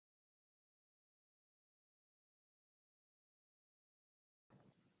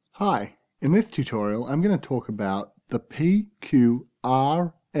Hi, in this tutorial I'm going to talk about the P, Q,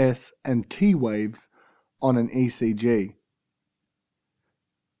 R, S and T waves on an ECG.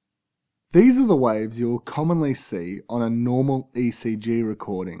 These are the waves you'll commonly see on a normal ECG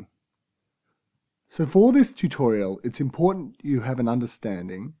recording. So for this tutorial it's important you have an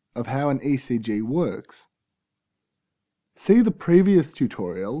understanding of how an ECG works. See the previous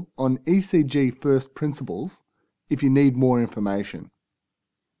tutorial on ECG first principles if you need more information.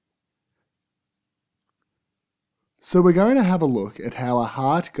 So we're going to have a look at how a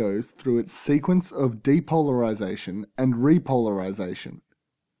heart goes through its sequence of depolarization and repolarization.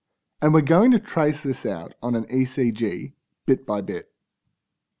 And we're going to trace this out on an ECG bit by bit.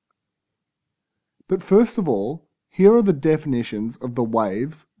 But first of all, here are the definitions of the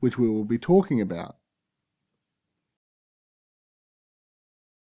waves which we will be talking about.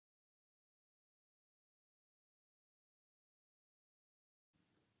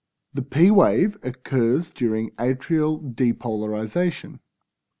 The P wave occurs during atrial depolarization.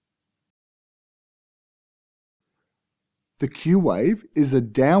 The Q wave is a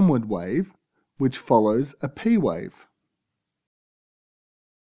downward wave which follows a P wave.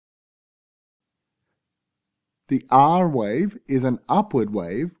 The R wave is an upward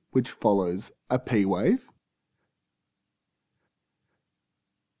wave which follows a P wave.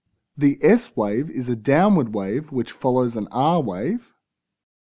 The S wave is a downward wave which follows an R wave.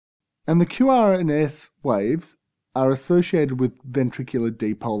 And the QR and S waves are associated with ventricular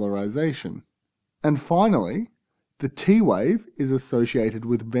depolarization. And finally, the T wave is associated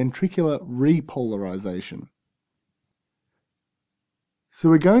with ventricular repolarization. So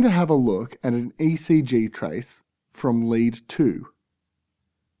we're going to have a look at an ECG trace from lead 2.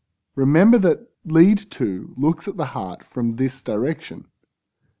 Remember that lead 2 looks at the heart from this direction.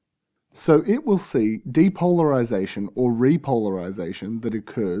 So it will see depolarization or repolarization that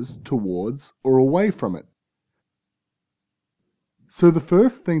occurs towards or away from it. So the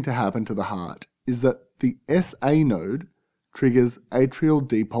first thing to happen to the heart is that the SA node triggers atrial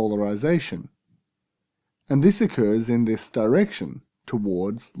depolarization. And this occurs in this direction,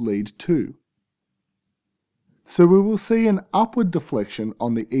 towards lead 2. So we will see an upward deflection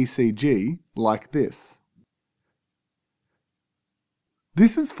on the ECG like this.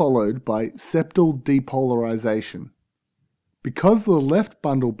 This is followed by septal depolarization. Because the left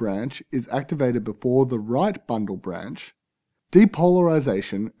bundle branch is activated before the right bundle branch,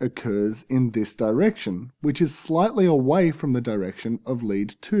 depolarization occurs in this direction, which is slightly away from the direction of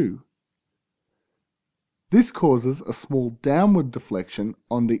lead 2. This causes a small downward deflection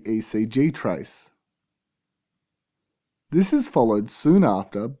on the ECG trace. This is followed soon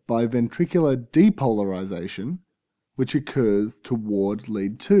after by ventricular depolarization, which occurs toward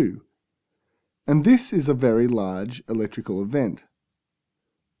lead 2. And this is a very large electrical event.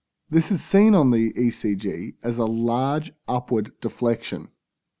 This is seen on the ECG as a large upward deflection.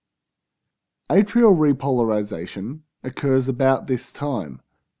 Atrial repolarization occurs about this time,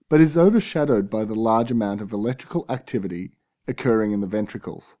 but is overshadowed by the large amount of electrical activity occurring in the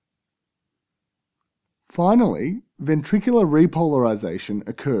ventricles. Finally, ventricular repolarization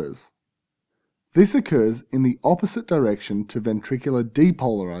occurs. This occurs in the opposite direction to ventricular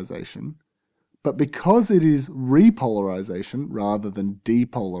depolarization, but because it is repolarization rather than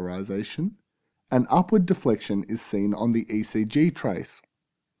depolarization, an upward deflection is seen on the ECG trace.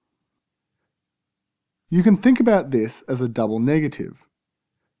 You can think about this as a double negative.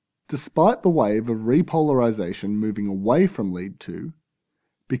 Despite the wave of repolarization moving away from lead 2,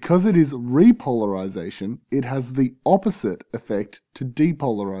 because it is repolarization, it has the opposite effect to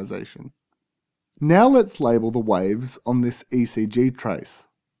depolarization. Now let's label the waves on this ECG trace.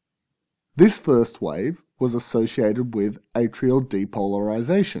 This first wave was associated with atrial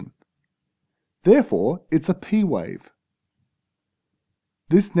depolarization. Therefore, it's a P wave.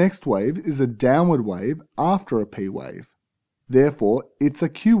 This next wave is a downward wave after a P wave. Therefore, it's a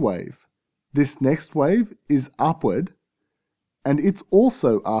Q wave. This next wave is upward, and it's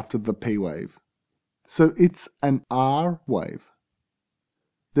also after the P wave. So it's an R wave.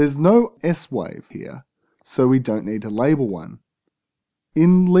 There's no S wave here, so we don't need to label one.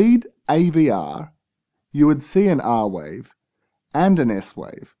 In lead AVR, you would see an R wave and an S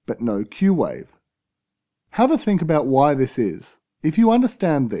wave, but no Q wave. Have a think about why this is. If you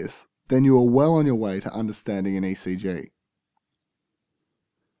understand this, then you are well on your way to understanding an ECG.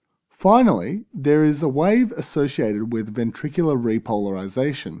 Finally, there is a wave associated with ventricular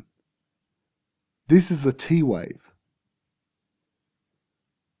repolarization. This is a T wave.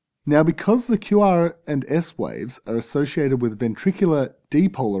 Now, because the QR and S waves are associated with ventricular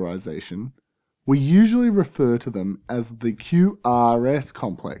depolarization, We usually refer to them as the QRS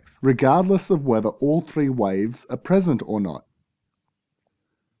complex, regardless of whether all three waves are present or not.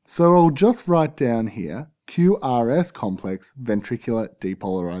 So I'll just write down here QRS complex ventricular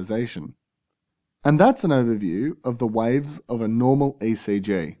depolarization. And that's an overview of the waves of a normal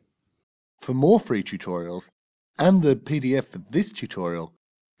ECG. For more free tutorials and the PDF for this tutorial,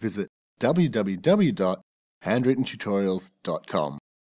 visit www.handwrittentutorials.com.